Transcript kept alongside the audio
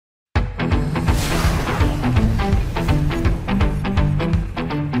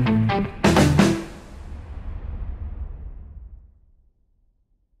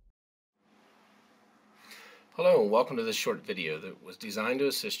Hello and welcome to this short video that was designed to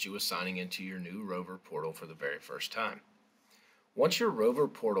assist you with signing into your new Rover Portal for the very first time. Once your Rover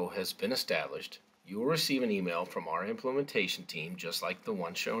Portal has been established, you will receive an email from our implementation team just like the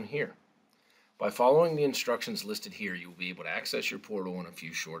one shown here. By following the instructions listed here, you will be able to access your portal in a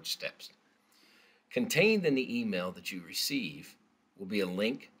few short steps. Contained in the email that you receive will be a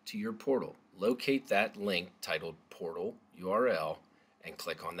link to your portal. Locate that link titled Portal URL and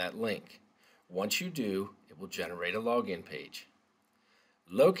click on that link. Once you do, it will generate a login page.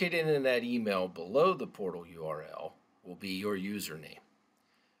 Located in that email below the portal URL will be your username.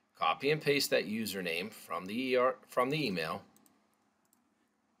 Copy and paste that username from the email,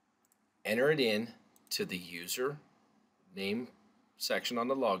 enter it in to the user name section on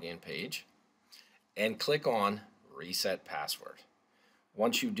the login page, and click on Reset Password.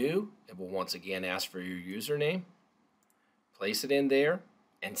 Once you do, it will once again ask for your username, place it in there,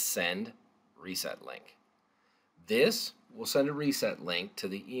 and send reset link. This will send a reset link to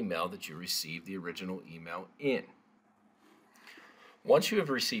the email that you received the original email in. Once you have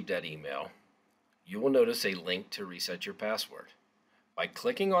received that email, you will notice a link to reset your password. By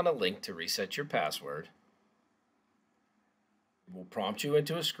clicking on a link to reset your password, it will prompt you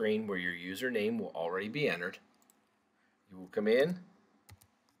into a screen where your username will already be entered. You will come in,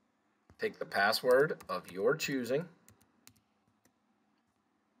 pick the password of your choosing,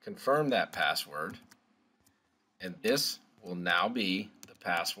 confirm that password, and this will now be the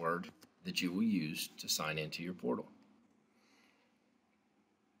password that you will use to sign into your portal.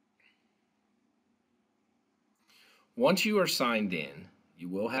 Once you are signed in, you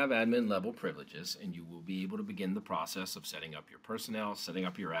will have admin level privileges and you will be able to begin the process of setting up your personnel, setting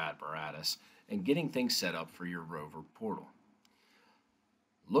up your apparatus, and getting things set up for your Rover Portal.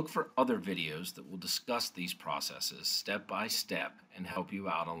 Look for other videos that will discuss these processes step by step and help you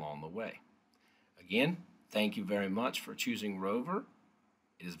out along the way. Again, thank you very much for choosing Rover.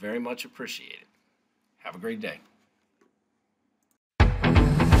 It is very much appreciated. Have a great day.